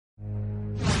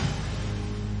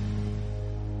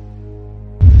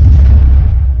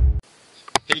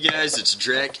Hey guys, it's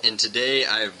Drek, and today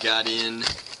I have got in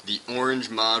the Orange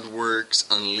ModWorks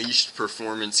Unleashed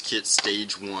Performance Kit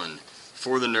Stage 1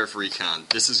 for the Nerf Recon.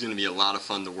 This is going to be a lot of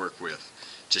fun to work with.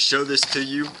 To show this to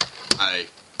you, I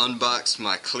unboxed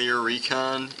my clear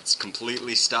Recon. It's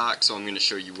completely stock, so I'm going to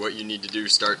show you what you need to do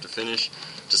start to finish.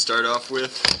 To start off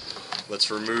with,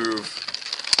 let's remove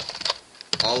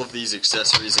all of these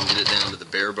accessories and get it down to the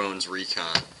bare bones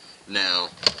Recon. Now,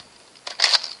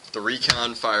 the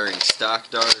Recon firing stock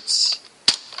darts,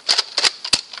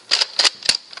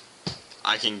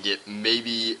 I can get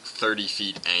maybe 30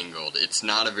 feet angled. It's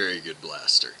not a very good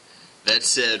blaster. That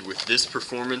said, with this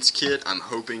performance kit, I'm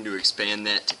hoping to expand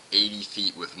that to 80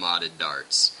 feet with modded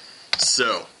darts.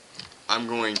 So, I'm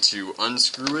going to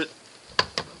unscrew it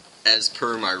as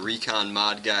per my Recon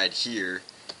mod guide here,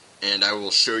 and I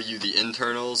will show you the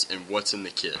internals and what's in the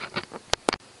kit.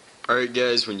 Alright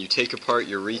guys, when you take apart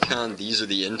your Recon, these are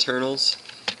the internals.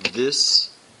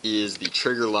 This is the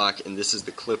trigger lock and this is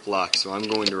the clip lock, so I'm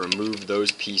going to remove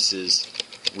those pieces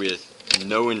with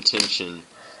no intention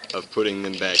of putting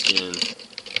them back in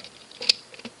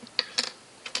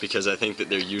because I think that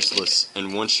they're useless,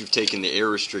 and once you've taken the air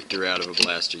restrictor out of a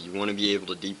blaster, you want to be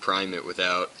able to deprime it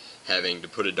without having to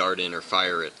put a dart in or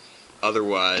fire it.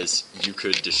 Otherwise, you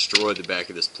could destroy the back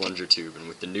of this plunger tube, and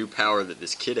with the new power that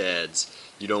this kit adds,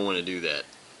 you don't want to do that.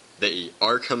 They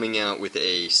are coming out with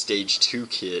a Stage 2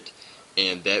 kit,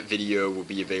 and that video will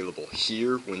be available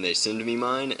here when they send me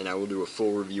mine, and I will do a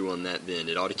full review on that then.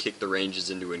 It ought to kick the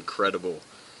ranges into incredible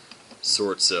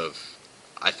sorts of,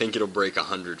 I think it'll break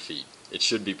 100 feet. It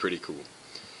should be pretty cool.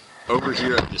 Over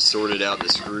here I've just sorted out the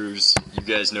screws. You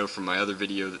guys know from my other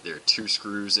video that there are 2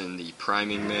 screws in the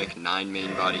priming mech, 9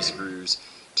 main body screws,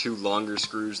 2 longer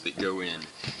screws that go in.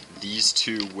 These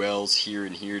 2 wells here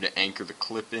and here to anchor the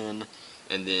clip in,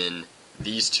 and then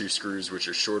these 2 screws which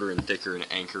are shorter and thicker and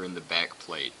anchor in the back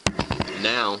plate.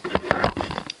 Now,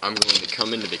 I'm going to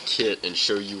come into the kit and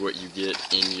show you what you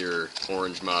get in your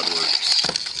Orange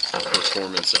ModWorks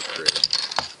Performance Upgrade.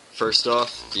 First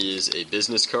off is a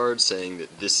business card saying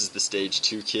that this is the Stage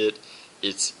 2 kit.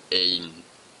 It's an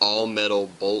all-metal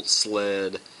bolt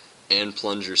sled and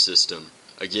plunger system.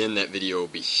 Again, that video will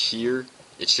be here.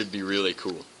 It should be really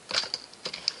cool.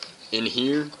 In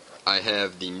here, I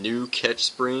have the new catch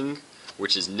spring,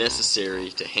 which is necessary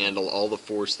to handle all the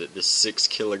force that this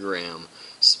 6-kilogram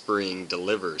spring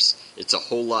delivers. It's a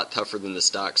whole lot tougher than the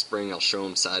stock spring. I'll show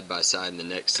them side by side in the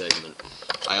next segment.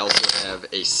 I also have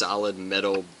a solid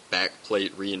metal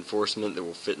backplate reinforcement that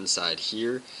will fit inside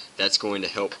here. That's going to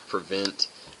help prevent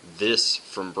this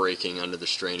from breaking under the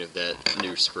strain of that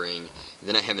new spring. And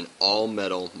then I have an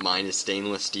all-metal minus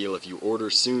stainless steel. If you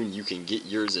order soon, you can get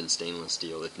yours in stainless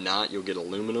steel. If not, you'll get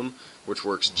aluminum, which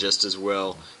works just as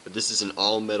well. But this is an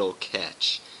all-metal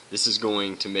catch. This is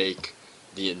going to make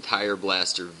the entire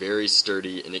blaster very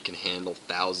sturdy, and it can handle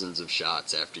thousands of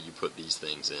shots after you put these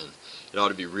things in. It ought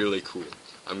to be really cool.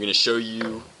 I'm going to show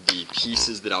you the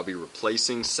pieces that I'll be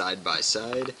replacing side by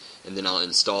side, and then I'll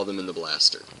install them in the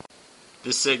blaster.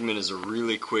 This segment is a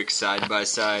really quick side by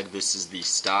side. This is the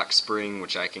stock spring,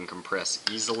 which I can compress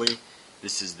easily.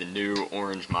 This is the new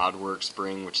Orange ModWorks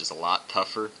spring, which is a lot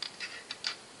tougher.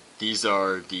 These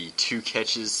are the 2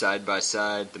 catches side by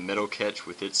side, the metal catch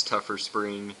with its tougher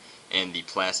spring, and the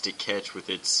plastic catch with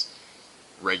its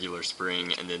regular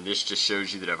spring. And then this just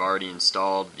shows you that I've already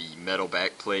installed the metal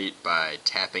back plate by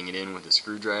tapping it in with a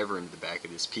screwdriver into the back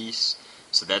of this piece.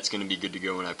 So that's going to be good to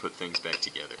go when I put things back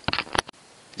together.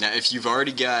 Now, if you've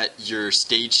already got your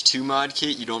Stage 2 mod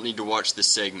kit, you don't need to watch this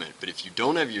segment. But if you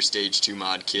don't have your Stage 2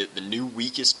 mod kit, the new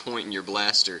weakest point in your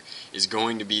blaster is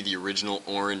going to be the original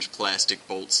orange plastic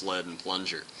bolt sled and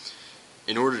plunger.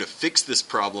 In order to fix this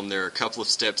problem, there are a couple of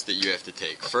steps that you have to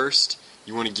take. First,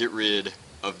 you want to get rid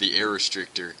of the air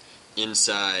restrictor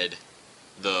inside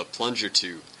the plunger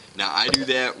tube. Now, I do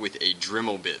that with a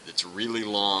Dremel bit that's really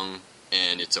long,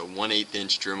 and it's a 1/8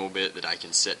 inch Dremel bit that I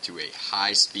can set to a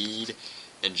high speed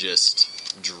and just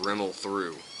Dremel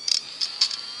through.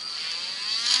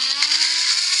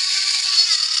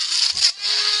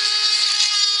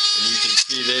 And you can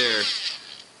see there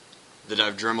that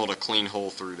I've Dremeled a clean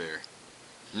hole through there.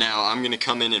 Now, I'm going to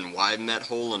come in and widen that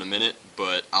hole in a minute,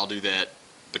 but I'll do that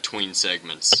between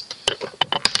segments.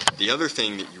 The other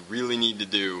thing that you really need to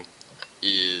do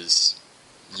is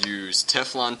use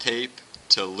Teflon tape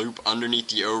to loop underneath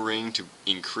the O-ring to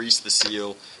increase the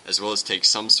seal, as well as take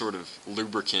some sort of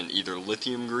lubricant, either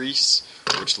lithium grease,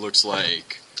 which looks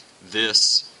like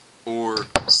this, or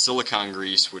silicone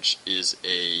grease, which is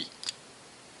a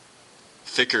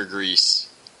thicker grease,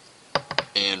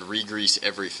 and re-grease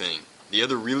everything. The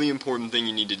other really important thing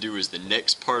you need to do is the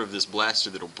next part of this blaster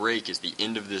that'll break is the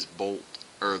end of this bolt,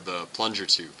 or the plunger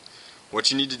tube.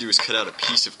 What you need to do is cut out a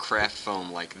piece of craft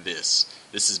foam like this.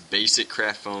 This is basic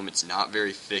craft foam, it's not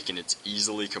very thick and it's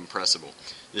easily compressible.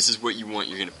 This is what you want.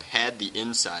 You're going to pad the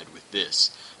inside with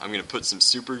this. I'm going to put some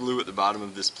super glue at the bottom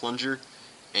of this plunger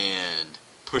and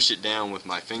push it down with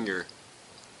my finger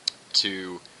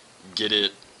to get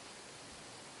it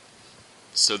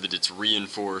so that it's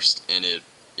reinforced and it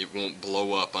won't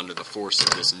blow up under the force of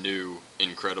this new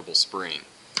incredible spring.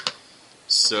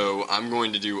 So I'm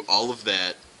going to do all of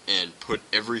that and put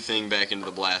everything back into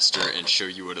the blaster and show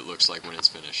you what it looks like when it's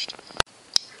finished.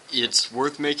 It's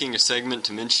worth making a segment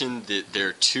to mention that there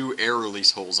are 2 air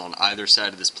release holes on either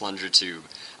side of this plunger tube.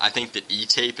 I think that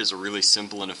E-tape is a really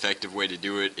simple and effective way to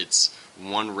do it. It's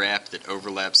one wrap that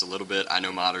overlaps a little bit. I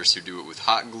know modders who do it with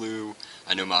hot glue.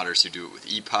 I know modders who do it with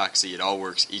epoxy. It all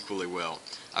works equally well.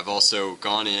 I've also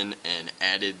gone in and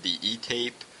added the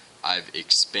E-tape. I've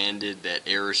expanded that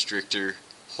air restrictor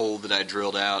hole that I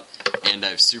drilled out, and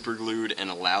I've superglued and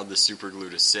allowed the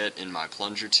superglue to set in my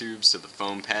plunger tube so the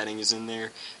foam padding is in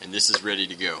there, and this is ready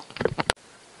to go.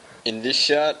 In this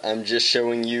shot, I'm just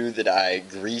showing you that I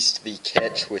greased the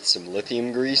catch with some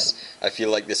lithium grease. I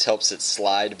feel like this helps it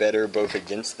slide better both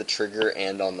against the trigger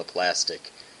and on the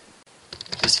plastic.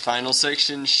 This final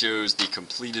section shows the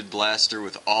completed blaster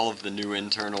with all of the new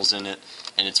internals in it,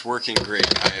 and it's working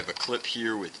great. I have a clip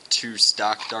here with 2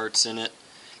 stock darts in it,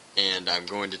 and I'm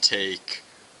going to take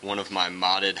one of my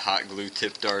modded hot glue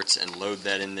tip darts and load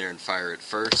that in there and fire it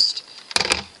first.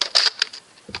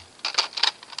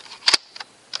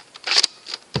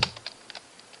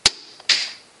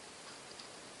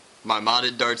 My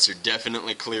modded darts are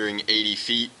definitely clearing 80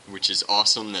 feet, which is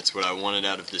awesome. That's what I wanted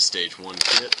out of this Stage 1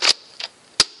 kit.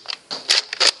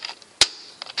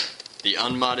 The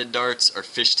unmodded darts are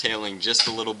fishtailing just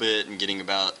a little bit and getting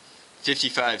about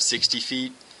 55-60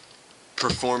 feet.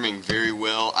 Performing very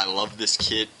well. I love this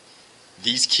kit.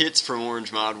 These kits from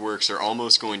Orange Mod Works are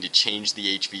almost going to change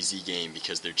the HVZ game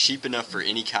because they're cheap enough for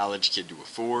any college kid to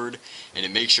afford, and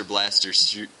it makes your blaster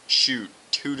shoot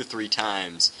 2 to 3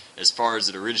 times as far as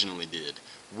it originally did.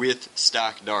 With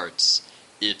stock darts,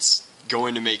 it's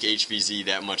going to make HVZ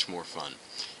that much more fun.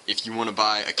 If you want to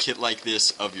buy a kit like this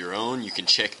of your own, you can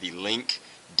check the link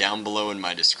down below in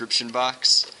my description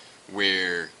box,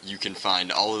 where you can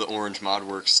find all of the Orange Mod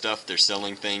Works stuff. They're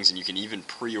selling things, and you can even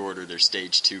pre-order their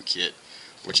Stage 2 kit,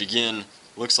 which again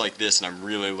looks like this, and I'm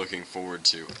really looking forward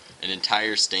to. An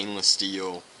entire stainless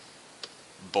steel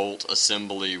bolt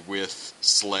assembly with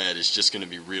sled is just going to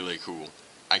be really cool.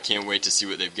 I can't wait to see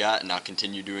what they've got, and I'll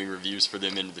continue doing reviews for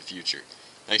them into the future.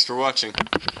 Thanks for watching.